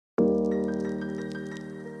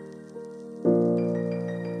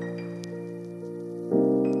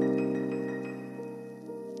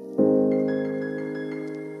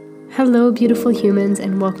Hello, beautiful humans,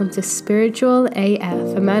 and welcome to Spiritual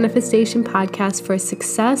AF, a manifestation podcast for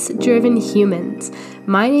success-driven humans.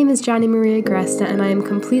 My name is Johnny Maria Gresta, and I am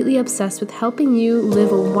completely obsessed with helping you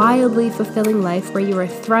live a wildly fulfilling life where you are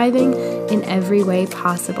thriving in every way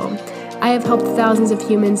possible. I have helped thousands of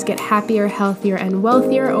humans get happier, healthier, and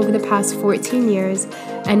wealthier over the past 14 years,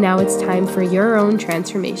 and now it's time for your own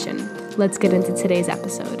transformation. Let's get into today's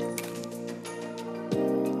episode.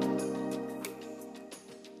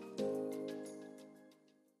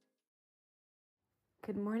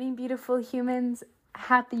 Good morning, beautiful humans.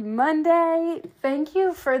 Happy Monday. Thank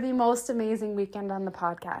you for the most amazing weekend on the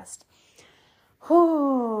podcast.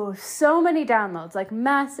 Oh, so many downloads, like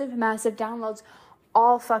massive downloads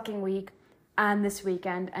all fucking week and this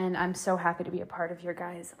weekend. And I'm so happy to be a part of your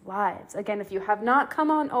guys' lives. Again, if you have not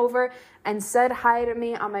come on over and said hi to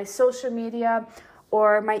me on my social media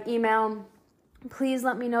or my email, please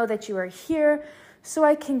let me know that you are here so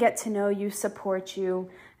I can get to know you, support you.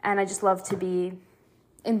 And I just love to be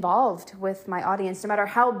involved with my audience. No matter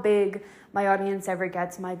how big my audience ever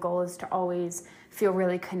gets, my goal is to always feel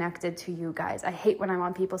really connected to you guys. I hate when I'm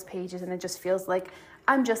on people's pages and it just feels like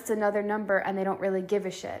I'm just another number and they don't really give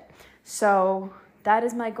a shit. So that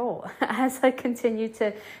is my goal as I continue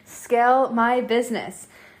to scale my business.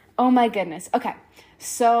 Oh my goodness. Okay.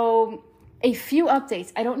 So a few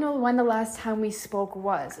updates. I don't know when the last time we spoke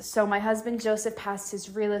was. So my husband Joseph passed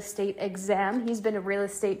his real estate exam. He's been a real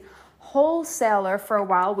estate wholesaler for a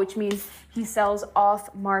while, which means he sells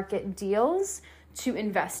off-market deals to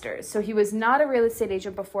investors. So he was not a real estate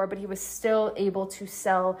agent before, but he was still able to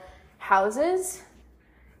sell houses.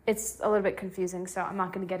 It's a little bit confusing, so I'm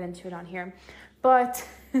not going to get into it on here. But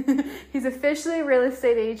he's officially a real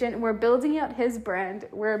estate agent. We're building out his brand.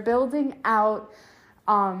 We're building out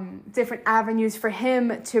different avenues for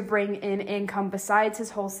him to bring in income besides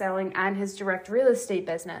his wholesaling and his direct real estate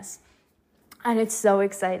business. And it's so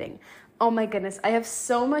exciting. Oh my goodness. I have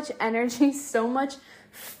so much energy, so much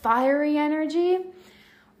fiery energy.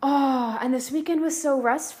 Oh, and this weekend was so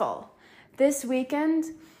restful. This weekend,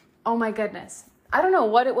 oh my goodness. I don't know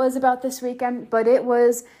what it was about this weekend, but it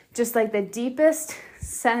was just like the deepest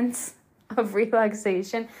sense of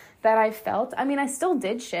relaxation that I felt. I mean, I still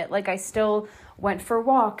did shit. Like I still went for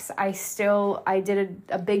walks. I did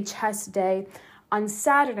a big chest day. On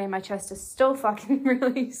Saturday, my chest is still fucking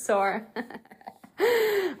really sore.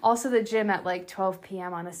 Also, the gym at like 12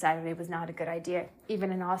 p.m. on a Saturday was not a good idea.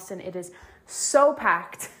 Even in Austin, it is so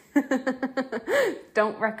packed.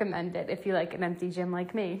 Don't recommend it if you like an empty gym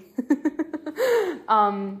like me.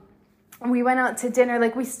 We went out to dinner.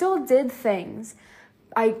 Like, we still did things.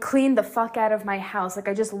 I cleaned the fuck out of my house. Like,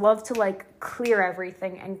 I just love to like clear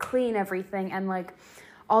everything and clean everything and like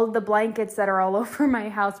all of the blankets that are all over my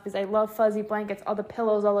house because I love fuzzy blankets, all the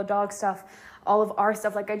pillows, all the dog stuff, all of our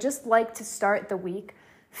stuff. Like, I just like to start the week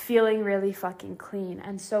feeling really fucking clean.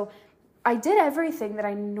 And so I did everything that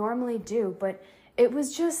I normally do, but it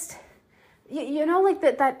was just, you know, like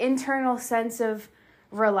that internal sense of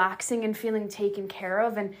relaxing and feeling taken care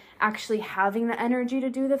of and actually having the energy to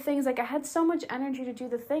do the things. Like, I had so much energy to do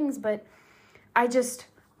the things, but I just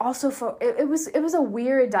also it was a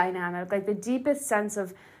weird dynamic, like the deepest sense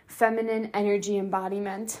of feminine energy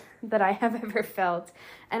embodiment that I have ever felt.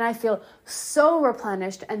 And I feel so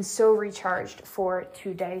replenished and so recharged for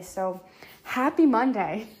today. So happy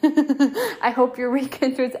Monday. I hope your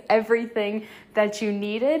weekend was everything that you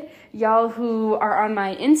needed. Y'all who are on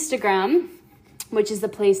my Instagram, which is the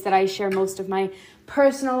place that I share most of my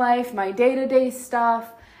personal life, my day-to-day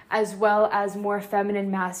stuff, as well as more feminine,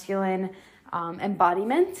 masculine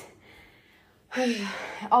embodiment.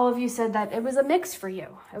 All of you said that it was a mix for you.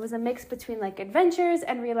 It was a mix between like adventures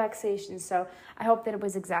and relaxation. So I hope that it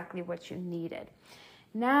was exactly what you needed.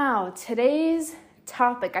 Now, today's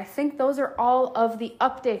topic, I think those are all of the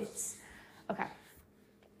updates. Okay.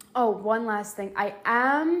 Oh, one last thing. I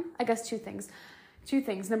guess two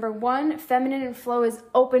things. Number one, Feminine and Flow is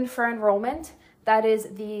open for enrollment. That is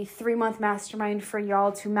the 3-month mastermind for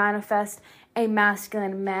y'all to manifest a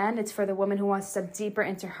masculine man. It's for the woman who wants to step deeper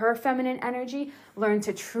into her feminine energy, learn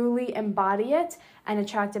to truly embody it, and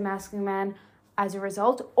attract a masculine man as a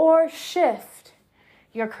result, or shift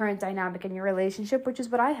your current dynamic in your relationship, which is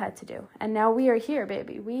what I had to do. And now we are here,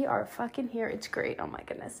 baby. We are fucking here. It's great. Oh my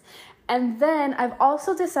goodness. And then I've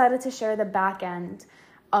also decided to share the back end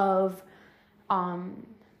of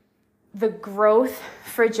the growth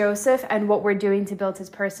for Joseph and what we're doing to build his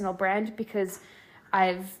personal brand, because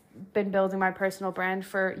I've been building my personal brand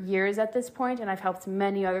for years at this point, and I've helped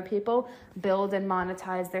many other people build and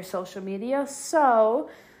monetize their social media. So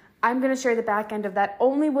I'm going to share the back end of that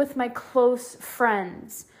only with my close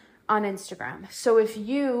friends. on Instagram. So if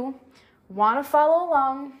you want to follow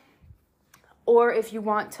along, or if you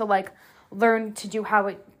want to like learn how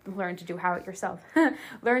to do it yourself,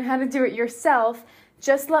 learn how to do it yourself,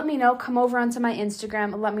 just let me know. Come over onto my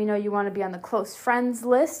Instagram and let me know you want to be on the close friends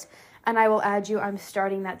list, and I will add you. I'm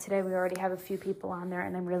starting that today. We already have a few people on there,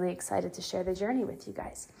 and I'm really excited to share the journey with you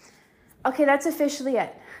guys. Okay, that's officially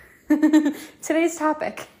it. Today's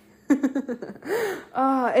topic.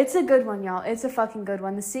 Oh, it's a good one, y'all. It's a fucking good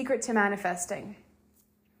one. The secret to manifesting.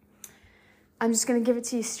 I'm just going to give it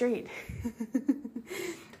to you straight.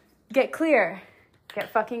 Get clear.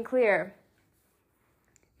 Get fucking clear.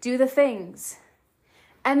 Do the things.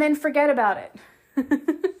 And then forget about it.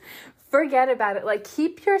 Forget about it. Like,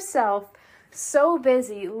 keep yourself so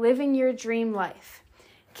busy living your dream life.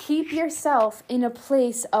 Keep yourself in a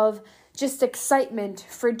place of just excitement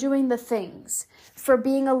for doing the things, for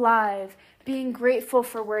being alive, being grateful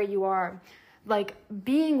for where you are, like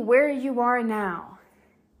being where you are now.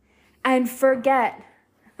 And forget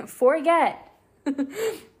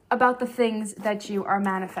about the things that you are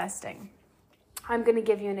manifesting. I'm going to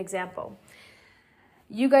give you an example.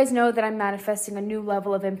 You guys know that I'm manifesting a new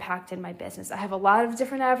level of impact in my business. I have a lot of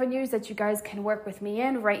different avenues that you guys can work with me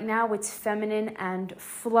in. Right now, it's feminine and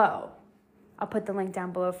flow. I'll put the link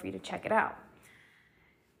down below for you to check it out.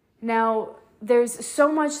 Now, there's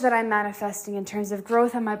so much that I'm manifesting in terms of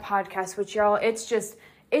growth on my podcast, which y'all,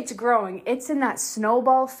 it's growing. It's in that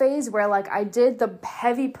snowball phase where like I did the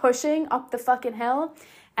heavy pushing up the fucking hill,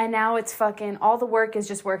 and now it's fucking, all the work is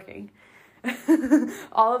just working.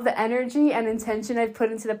 All of the energy and intention I've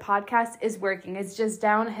put into the podcast is working. It's just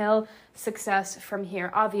downhill success from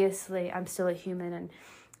here. Obviously, I'm still a human and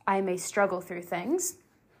I may struggle through things,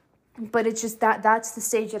 but it's just that's the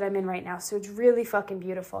stage that I'm in right now. So it's really fucking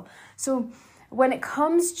beautiful. So when it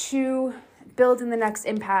comes to building the next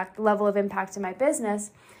level of impact in my business,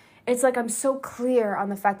 it's like I'm so clear on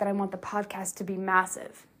the fact that I want the podcast to be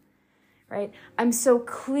massive, right? I'm so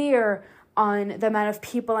clear on the amount of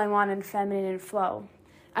people I want in feminine and flow.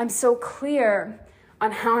 I'm so clear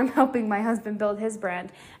on how I'm helping my husband build his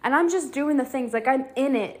brand. And I'm just doing the things, like I'm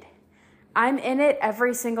in it. I'm in it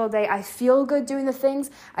every single day. I feel good doing the things.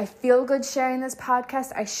 I feel good sharing this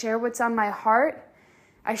podcast. I share what's on my heart.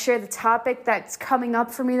 I share the topic that's coming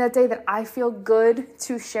up for me that day that I feel good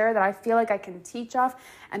to share, that I feel like I can teach off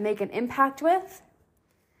and make an impact with.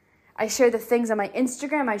 I share the things on my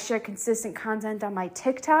Instagram. I share consistent content on my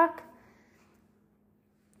TikTok.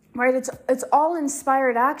 Right? It's all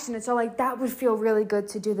inspired action. It's all like, that would feel really good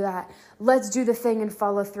to do that. Let's do the thing and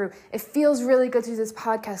follow through. It feels really good to do this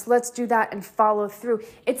podcast. Let's do that and follow through.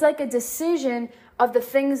 It's like a decision of the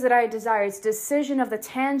things that I desire. It's a decision of the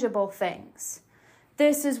tangible things.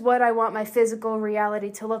 This is what I want my physical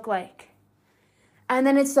reality to look like. And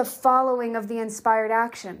then it's the following of the inspired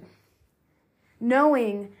action.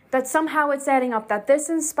 Knowing that somehow it's adding up, that this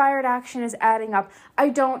inspired action is adding up. I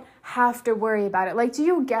don't have to worry about it. Like, do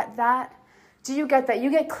you get that? Do you get that? You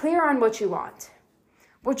get clear on what you want.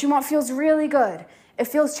 What you want feels really good. It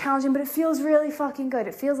feels challenging, but it feels really fucking good.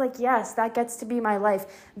 It feels like, yes, that gets to be my life.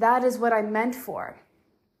 That is what I'm meant for.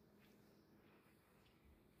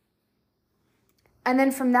 And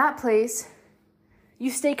then from that place, you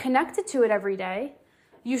stay connected to it every day.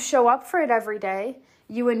 You show up for it every day.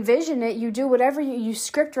 You envision it, you do whatever you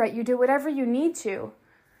script write, you do whatever you need to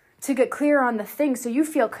get clear on the thing so you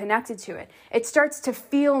feel connected to it. It starts to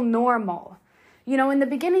feel normal. You know, in the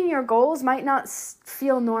beginning, your goals might not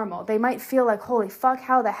feel normal. They might feel like, holy fuck,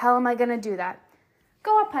 how the hell am I going to do that?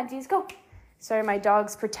 Go up, hunties, go. Sorry, my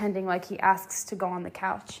dog's pretending like he asks to go on the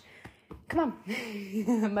couch. Come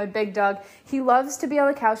on. My big dog, he loves to be on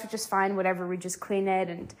the couch, which is fine, whatever, we just clean it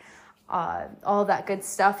and all that good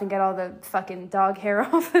stuff and get all the fucking dog hair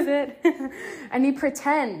off of it. And he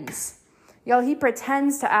pretends. Y'all, he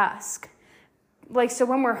pretends to ask. Like, so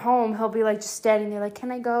when we're home, he'll be like just standing there like,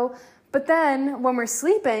 can I go? But then when we're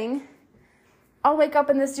sleeping, I'll wake up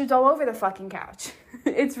and this dude's all over the fucking couch.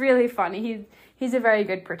 It's really funny. He's a very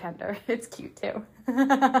good pretender. It's cute too.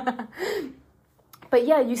 But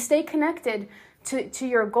yeah, you stay connected to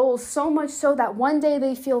your goals so much so that one day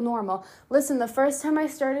they feel normal. Listen, the first time I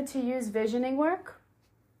started to use visioning work,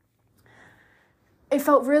 it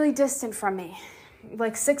felt really distant from me.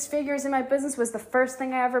 Like 6 figures in my business was the first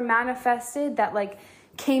thing I ever manifested that like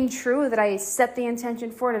came true, that I set the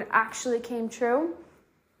intention for it and actually came true.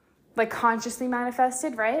 Like consciously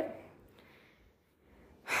manifested, right?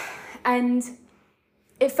 And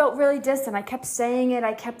it felt really distant. I kept saying it.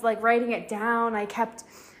 I kept like writing it down. I kept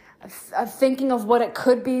thinking of what it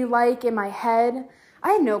could be like in my head.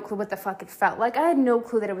 I had no clue what the fuck it felt like. I had no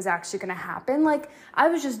clue that it was actually going to happen. Like, I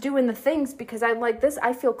was just doing the things because I'm like this.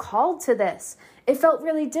 I feel called to this. It felt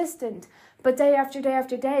really distant. But day after day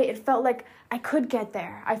after day, it felt like I could get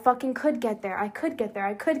there. I fucking could get there. I could get there.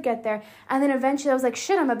 I could get there. And then eventually I was like,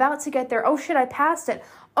 shit, I'm about to get there. Oh shit, I passed it.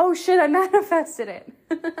 Oh shit, I manifested it.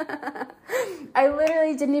 I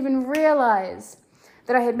literally didn't even realize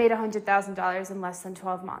that I had made $100,000 in less than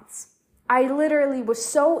 12 months. I literally was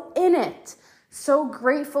so in it. So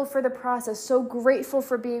grateful for the process, so grateful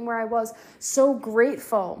for being where I was, so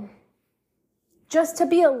grateful just to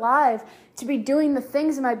be alive, to be doing the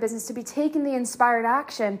things in my business, to be taking the inspired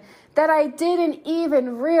action that I didn't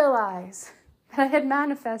even realize that I had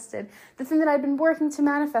manifested, the thing that I'd been working to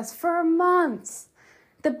manifest for months,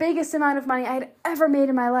 the biggest amount of money I had ever made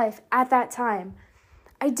in my life at that time.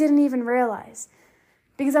 I didn't even realize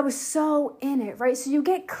because I was so in it, right? So you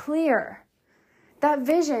get clear. That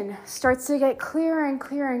vision starts to get clearer and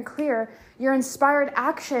clearer and clearer. Your inspired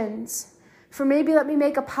actions for maybe let me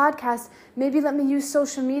make a podcast, maybe let me use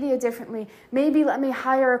social media differently, maybe let me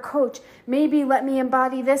hire a coach, maybe let me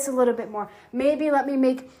embody this a little bit more, maybe let me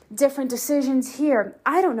make different decisions here.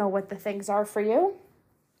 I don't know what the things are for you.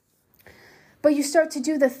 But you start to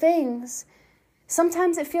do the things.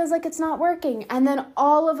 Sometimes it feels like it's not working. And then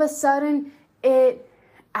all of a sudden it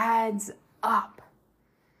adds up,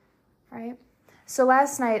 right? So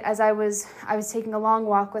last night, as I was taking a long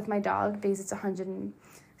walk with my dog because it's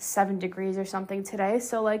 107 degrees or something today.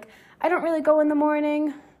 So like, I don't really go in the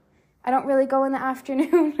morning. I don't really go in the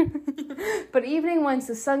afternoon. But evening, once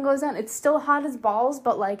the sun goes down, it's still hot as balls,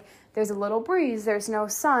 but like there's a little breeze, there's no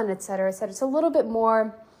sun, et cetera, et cetera. It's a little bit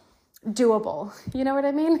more doable. You know what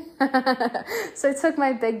I mean? So I took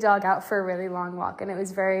my big dog out for a really long walk and it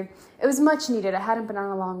was much needed. I hadn't been on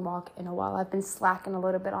a long walk in a while. I've been slacking a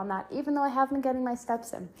little bit on that, even though I have been getting my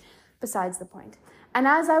steps in. Besides the point. And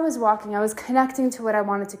as I was walking, I was connecting to what I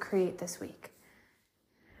wanted to create this week.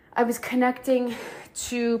 I was connecting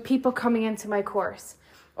to people coming into my course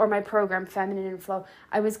or my program, Feminine in Flow.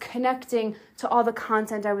 I was connecting to all the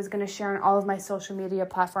content I was going to share on all of my social media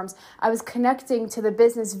platforms. I was connecting to the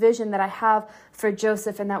business vision that I have for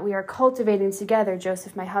Joseph and that we are cultivating together,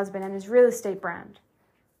 Joseph, my husband, and his real estate brand.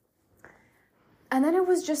 And then it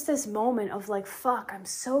was just this moment of like, fuck, I'm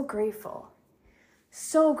so grateful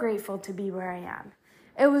to be where I am.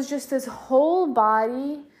 It was just this whole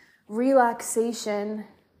body relaxation,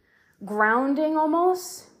 grounding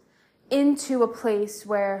almost, into a place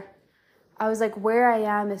where I was like, where I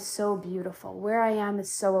am is so beautiful. Where I am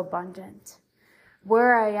is so abundant.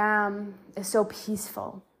 Where I am is so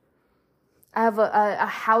peaceful. I have a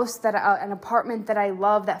house, an apartment that I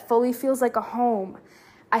love that fully feels like a home.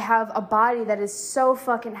 I have a body that is so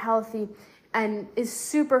fucking healthy and is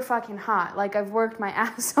super fucking hot. Like I've worked my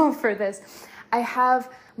ass off for this. I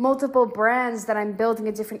have multiple brands that I'm building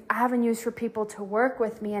at different avenues for people to work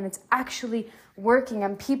with me, and it's actually working,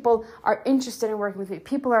 and people are interested in working with me.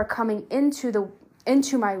 People are coming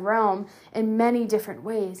into my realm in many different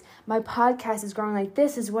ways. My podcast is growing. Like,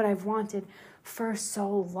 this is what I've wanted for so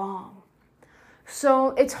long.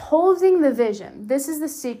 So it's holding the vision. This is the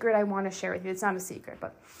secret I want to share with you. It's not a secret,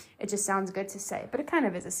 but it just sounds good to say, but it kind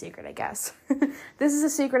of is a secret, I guess. This is a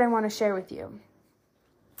secret I want to share with you.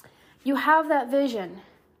 You have that vision.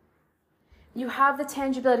 You have the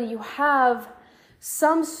tangibility. You have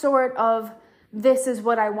some sort of, this is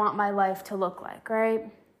what I want my life to look like,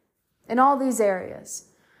 right? In all these areas.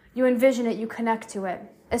 You envision it, you connect to it.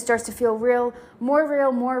 It starts to feel real, more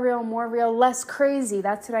real, more real, more real, less crazy.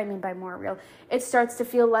 That's what I mean by more real. It starts to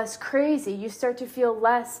feel less crazy. You start to feel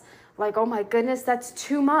less like, oh my goodness, that's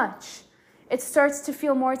too much. It starts to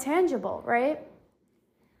feel more tangible, right?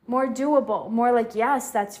 More doable, more like,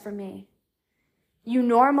 yes, that's for me. You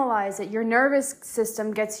normalize it. Your nervous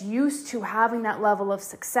system gets used to having that level of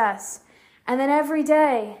success. And then every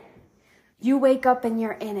day, you wake up and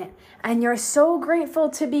you're in it. And you're so grateful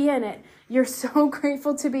to be in it. You're so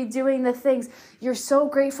grateful to be doing the things. You're so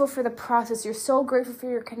grateful for the process. You're so grateful for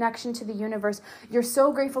your connection to the universe. You're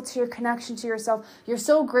so grateful to your connection to yourself. You're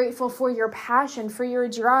so grateful for your passion, for your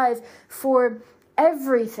drive, for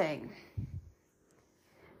everything.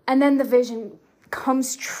 And then the vision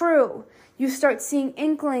comes true. You start seeing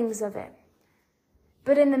inklings of it.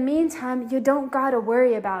 But in the meantime, you don't got to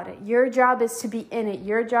worry about it. Your job is to be in it.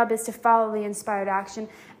 Your job is to follow the inspired action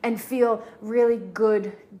and feel really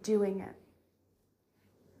good doing it.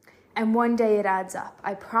 And one day it adds up.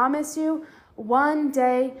 I promise you, one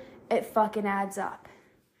day it fucking adds up.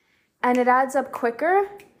 And it adds up quicker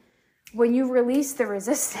when you release the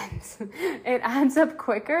resistance. It adds up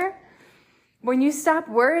quicker When you stop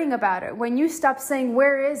worrying about it, when you stop saying,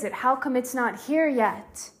 where is it? How come it's not here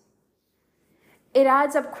yet? It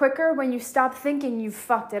adds up quicker when you stop thinking you've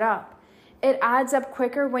fucked it up. It adds up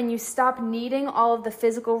quicker when you stop needing all of the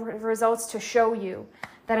physical results to show you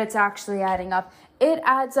that it's actually adding up. It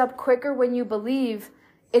adds up quicker when you believe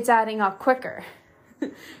it's adding up quicker.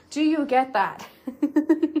 Do you get that?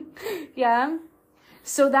 Yeah?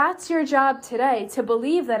 So that's your job today, to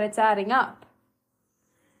believe that it's adding up.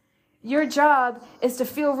 Your job is to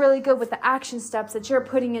feel really good with the action steps that you're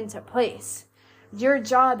putting into place. Your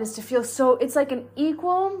job is to feel it's like an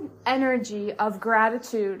equal energy of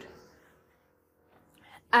gratitude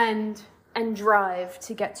and drive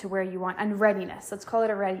to get to where you want, and readiness. Let's call it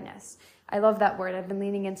a readiness. I love that word. I've been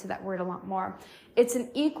leaning into that word a lot more. It's an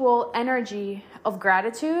equal energy of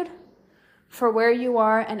gratitude for where you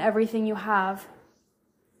are and everything you have,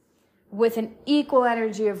 with an equal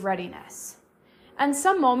energy of readiness. And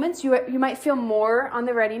some moments you might feel more on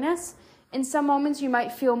the readiness. In some moments you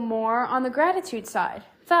might feel more on the gratitude side.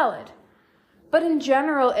 Valid. But in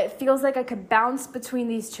general, it feels like I could bounce between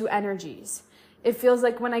these two energies. It feels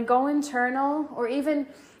like when I go internal or even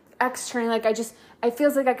external, it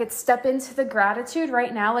feels like I could step into the gratitude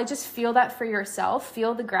right now. Like, just feel that for yourself.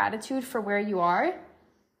 Feel the gratitude for where you are.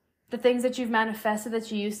 The things that you've manifested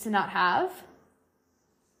that you used to not have.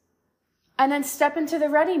 And then step into the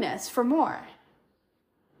readiness for more.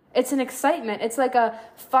 It's an excitement. It's like a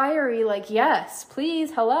fiery, yes,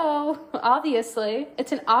 please, hello, obviously.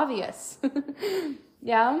 It's an obvious.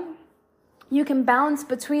 Yeah? You can bounce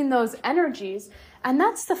between those energies, and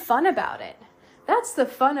that's the fun about it. That's the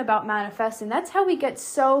fun about manifesting. That's how we get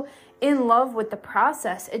so in love with the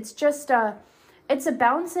process. It's just it's a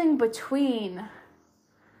bouncing between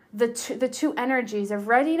the two energies of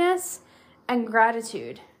readiness and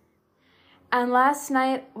gratitude. And last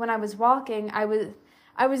night when I was walking, I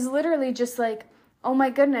was literally just like, oh my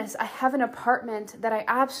goodness, I have an apartment that I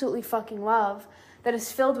absolutely fucking love, that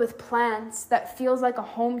is filled with plants, that feels like a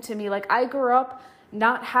home to me. Like, I grew up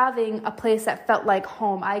not having a place that felt like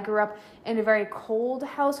home. I grew up in a very cold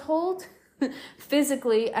household,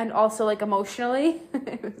 physically and also emotionally.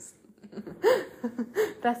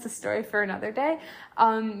 That's a story for another day.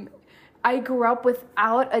 I grew up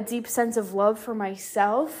without a deep sense of love for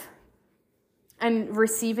myself and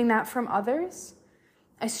receiving that from others.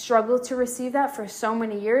 I struggled to receive that for so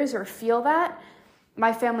many years, or feel that.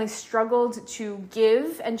 My family struggled to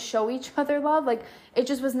give and show each other love. It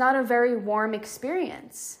just was not a very warm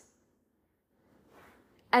experience.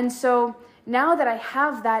 And so now that I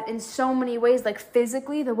have that in so many ways,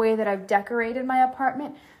 physically, the way that I've decorated my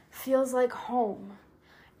apartment feels like home.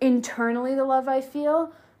 Internally, the love I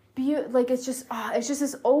feel, it's just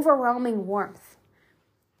this overwhelming warmth.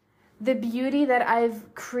 The beauty that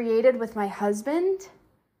I've created with my husband,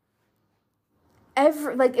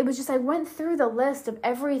 it was just, I went through the list of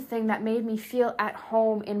everything that made me feel at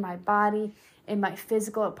home in my body, in my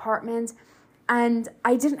physical apartment, and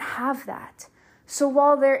I didn't have that. So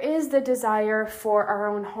while there is the desire for our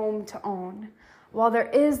own home to own, while there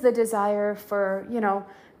is the desire for,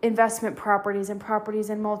 investment properties and properties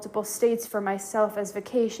in multiple states for myself as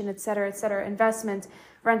vacation, et cetera, investment,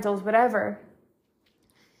 rentals, whatever,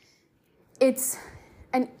 it's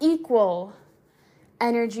an equal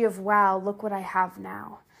energy of, wow, look what I have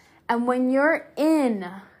now. And when you're in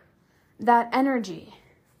that energy,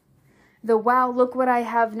 the wow, look what I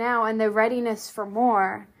have now, and the readiness for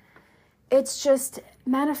more, it's just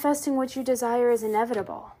manifesting what you desire is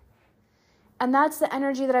inevitable. And that's the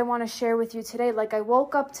energy that I want to share with you today. I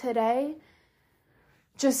woke up today,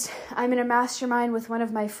 I'm in a mastermind with one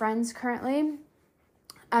of my friends currently,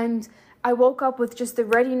 and I woke up with just the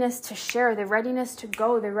readiness to share, the readiness to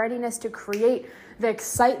go, the readiness to create, the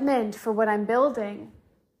excitement for what I'm building.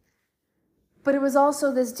 But it was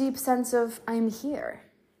also this deep sense of, I'm here.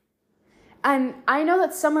 And I know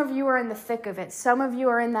that some of you are in the thick of it. Some of you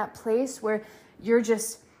are in that place where you're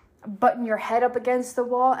just butting your head up against the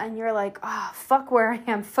wall and you're like, fuck where I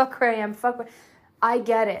am, fuck where I am, fuck where... I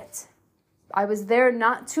get it. I was there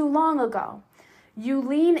not too long ago. You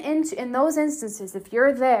lean into, in those instances, if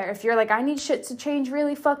you're there, if you're like, I need shit to change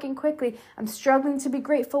really fucking quickly, I'm struggling to be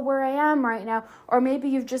grateful where I am right now, or maybe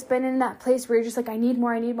you've just been in that place where you're just like, I need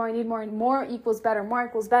more, and more equals better, more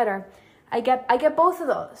equals better. I get both of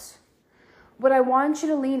those. What I want you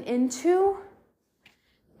to lean into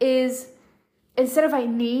is, instead of I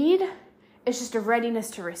need, it's just a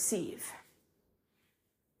readiness to receive.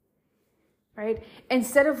 Right?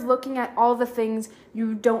 Instead of looking at all the things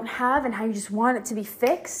you don't have and how you just want it to be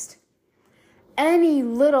fixed, any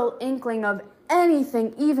little inkling of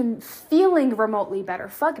anything, even feeling remotely better,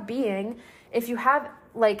 fuck being, if you have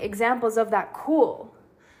like examples of that, cool.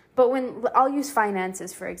 But when, I'll use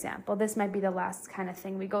finances, for example. This might be the last kind of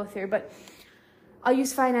thing we go through, but I'll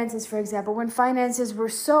use finances, for example. When finances were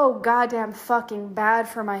so goddamn fucking bad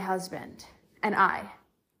for my husband and I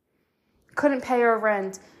couldn't pay our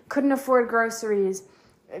rent, couldn't afford groceries,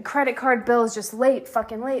 credit card bills just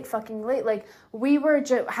fucking late. Like, we were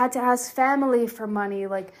had to ask family for money.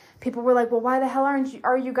 Like, people were like, well, why the hell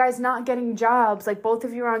are you guys not getting jobs? Like, both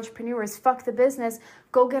of you are entrepreneurs. Fuck the business.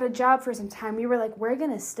 Go get a job for some time. We were like, we're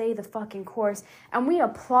going to stay the fucking course. And we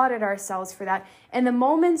applauded ourselves for that. And the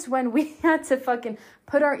moments when we had to fucking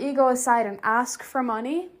put our ego aside and ask for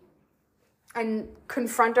money and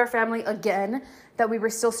confront our family again, that we were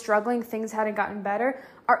still struggling, things hadn't gotten better,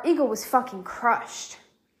 our ego was fucking crushed.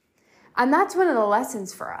 And that's one of the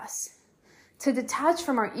lessons for us, to detach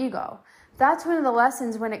from our ego. That's one of the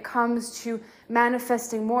lessons when it comes to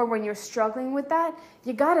manifesting more. When you're struggling with that,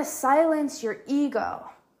 you got to silence your ego.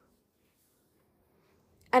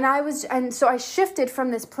 And so I shifted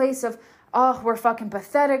from this place of, oh, we're fucking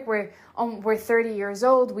pathetic. We're 30 years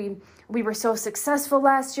old. We were so successful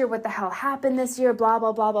last year. What the hell happened this year? Blah,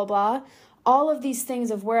 blah, blah, blah, blah. All of these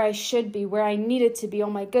things of where I should be, where I needed to be. Oh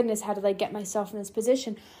my goodness, how did I get myself in this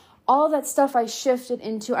position? All that stuff I shifted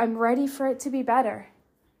into, I'm ready for it to be better.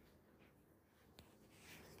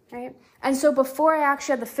 Right? And so before I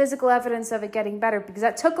actually had the physical evidence of it getting better, because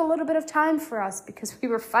that took a little bit of time for us, because we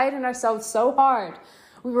were fighting ourselves so hard.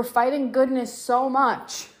 We were fighting goodness so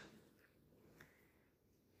much.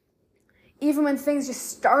 Even when things just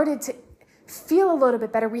started to feel a little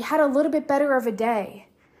bit better, we had a little bit better of a day.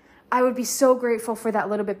 I would be so grateful for that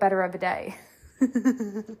little bit better of a day.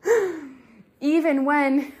 Even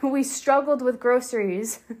when we struggled with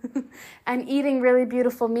groceries and eating really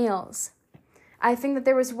beautiful meals. I think that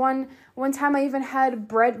there was one time I even had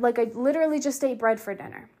bread, like I literally just ate bread for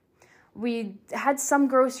dinner. We had some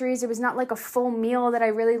groceries. It was not like a full meal that I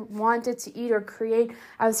really wanted to eat or create.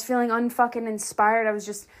 I was feeling unfucking inspired. I was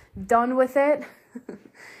just done with it.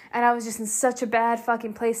 And I was just in such a bad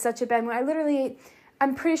fucking place, such a bad mood. I literally ate,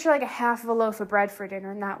 I'm pretty sure, like a half of a loaf of bread for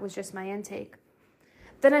dinner, and that was just my intake.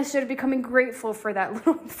 Then I started becoming grateful for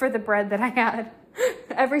for the bread that I had.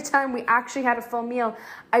 Every time we actually had a full meal,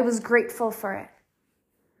 I was grateful for it.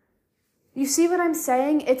 You see what I'm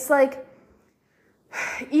saying? It's like,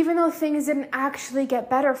 even though things didn't actually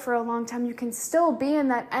get better for a long time, you can still be in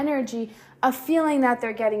that energy of feeling that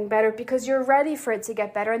they're getting better because you're ready for it to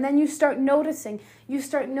get better. And then you start noticing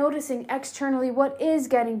externally what is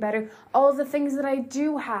getting better, all of the things that I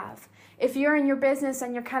do have. If you're in your business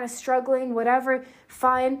and you're kind of struggling, whatever,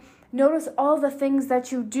 fine. Notice all the things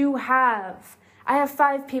that you do have. I have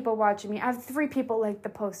 5 people watching me. I have 3 people like the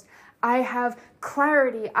post. I have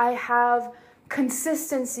clarity. I have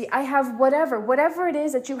consistency. I have whatever it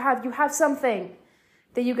is that you have something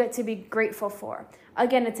that you get to be grateful for.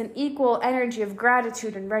 Again, it's an equal energy of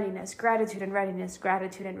gratitude and readiness, gratitude and readiness,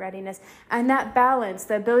 gratitude and readiness. And that balance,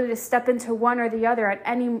 the ability to step into one or the other at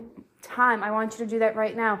any time, I want you to do that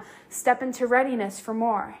right now. Step into readiness for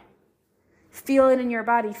more. Feel it in your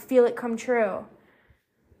body. Feel it come true.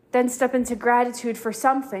 Then step into gratitude for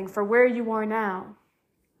something, for where you are now.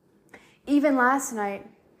 Even last night,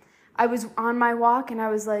 I was on my walk and I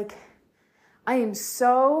was like, I am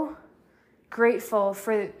so grateful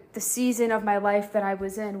for the season of my life that I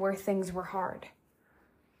was in where things were hard.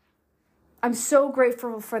 I'm so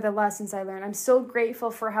grateful for the lessons I learned. I'm so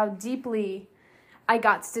grateful for how deeply I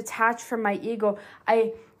got to detach from my ego.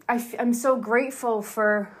 I'm so grateful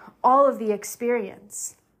for all of the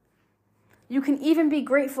experience. You can even be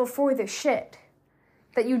grateful for the shit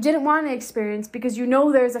that you didn't want to experience because you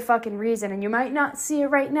know there's a fucking reason, and you might not see it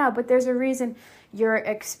right now, but there's a reason you're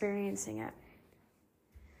experiencing it.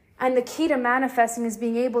 And the key to manifesting is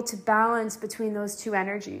being able to balance between those two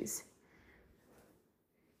energies.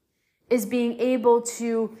 Is being able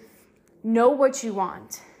to know what you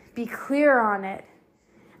want, be clear on it,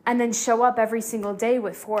 and then show up every single day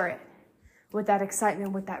for it, with that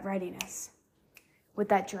excitement, with that readiness, with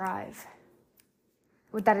that drive,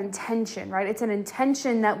 with that intention, right? It's an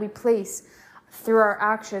intention that we place through our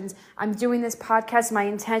actions. I'm doing this podcast. My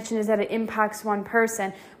intention is that it impacts one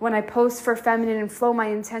person. When I post for Feminine and Flow, my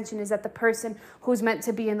intention is that the person who's meant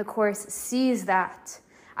to be in the course sees that.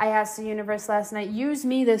 I asked the universe last night, use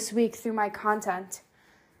me this week through my content,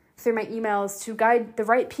 through my emails, to guide the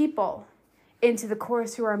right people into the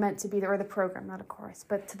course who are meant to be there, or the program, not a course,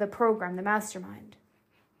 but to the program, the mastermind,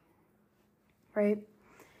 right?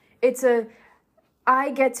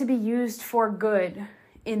 I get to be used for good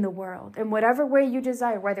in the world in whatever way you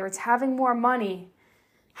desire, whether it's having more money,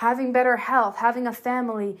 having better health, having a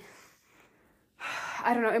family,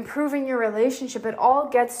 improving your relationship, it all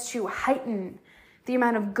gets to heighten the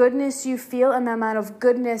amount of goodness you feel and the amount of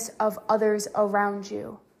goodness of others around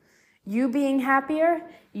you. You being happier,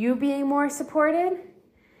 you being more supported,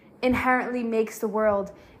 inherently makes the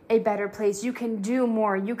world a better place. You can do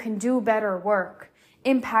more, you can do better work,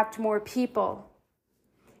 impact more people.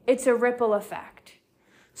 It's a ripple effect.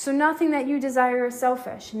 So nothing that you desire is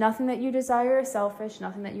selfish. Nothing that you desire is selfish.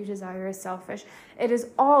 Nothing that you desire is selfish. It is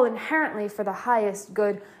all inherently for the highest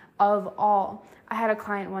good of all. I had a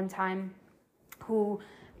client one time who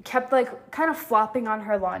kept kind of flopping on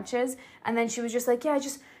her launches, and then she was just like, yeah,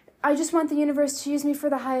 I just want the universe to use me for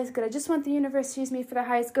the highest good. I just want the universe to use me for the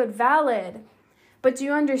highest good. Valid. But do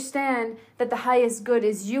you understand that the highest good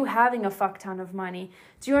is you having a fuck ton of money?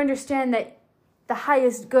 Do you understand that the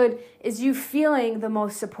highest good is you feeling the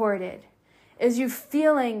most supported? Is you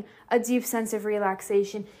feeling a deep sense of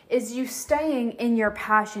relaxation? Is you staying in your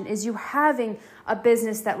passion? Is you having a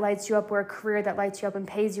business that lights you up or a career that lights you up and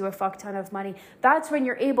pays you a fuck ton of money? That's when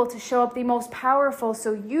you're able to show up the most powerful.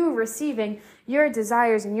 So you receiving your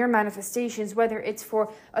desires and your manifestations, whether it's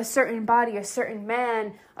for a certain body, a certain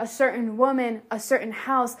man, a certain woman, a certain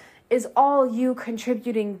house, is all you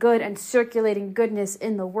contributing good and circulating goodness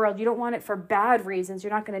in the world. You don't want it for bad reasons.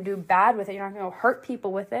 You're not going to do bad with it. You're not going to hurt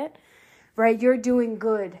people with it, right? You're doing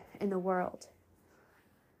good in the world.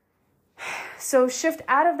 So shift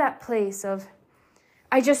out of that place of,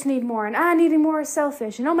 I just need more, and needing more is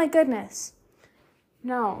selfish, and oh my goodness.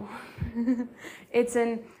 No. It's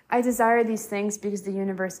I desire these things because the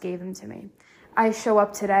universe gave them to me. I show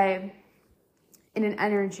up today in an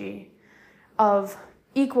energy of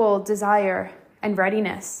equal desire and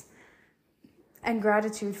readiness and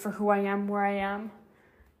gratitude for who I am, where I am,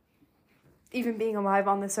 even being alive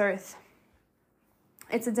on this earth.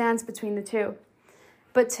 It's a dance between the two.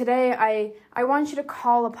 But today, I want you to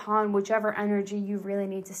call upon whichever energy you really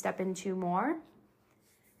need to step into more,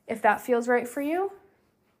 if that feels right for you,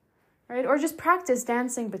 right? Or just practice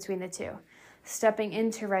dancing between the two, stepping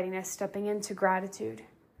into readiness, stepping into gratitude,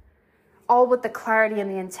 all with the clarity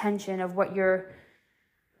and the intention of what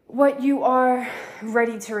you are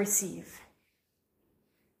ready to receive.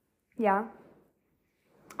 Yeah?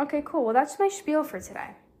 Okay, cool. Well, that's my spiel for today.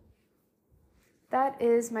 That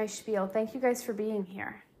is my spiel. Thank you guys for being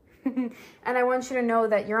here. And I want you to know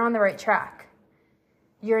that you're on the right track.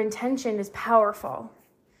 Your intention is powerful.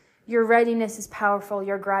 Your readiness is powerful.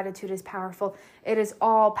 Your gratitude is powerful. It is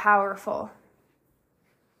all powerful.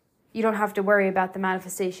 You don't have to worry about the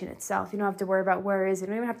manifestation itself. You don't have to worry about where is it. You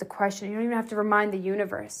don't even have to question it. You don't even have to remind the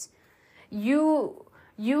universe. You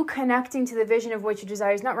connecting to the vision of what you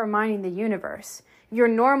desire is not reminding the universe. You're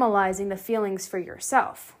normalizing the feelings for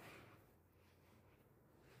yourself.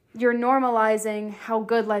 You're normalizing how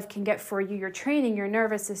good life can get for you. You're training your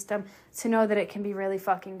nervous system to know that it can be really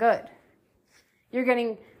fucking good.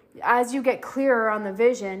 As you get clearer on the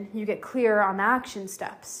vision, you get clearer on the action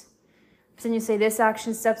steps. So then you say, this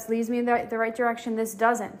action steps leads me in the right direction, this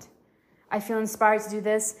doesn't. I feel inspired to do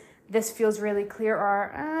this. This feels really clear,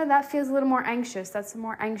 or that feels a little more anxious. That's a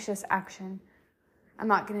more anxious action. I'm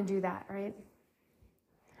not going to do that, right?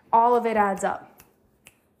 All of it adds up.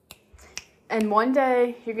 And one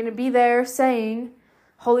day, you're going to be there saying,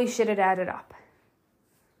 holy shit, it added up.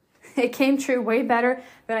 It came true way better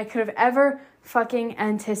than I could have ever fucking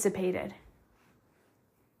anticipated.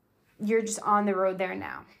 You're just on the road there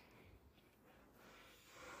now.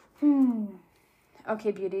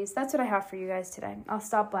 Okay, beauties, that's what I have for you guys today. I'll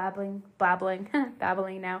stop babbling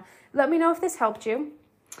now. Let me know if this helped you.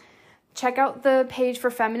 Check out the page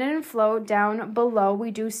for Feminine and Flow down below.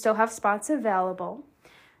 We do still have spots available.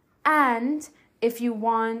 And if you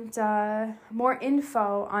want more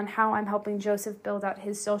info on how I'm helping Joseph build out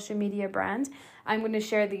his social media brand, I'm going to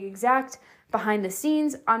share the exact behind the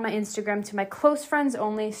scenes on my Instagram to my close friends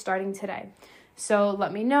only starting today. So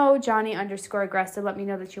let me know, Johnny_aggressive. Let me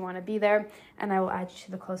know that you want to be there, and I will add you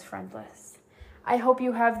to the close friend list. I hope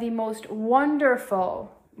you have the most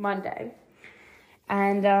wonderful Monday,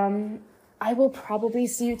 and I will probably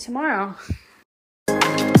see you tomorrow.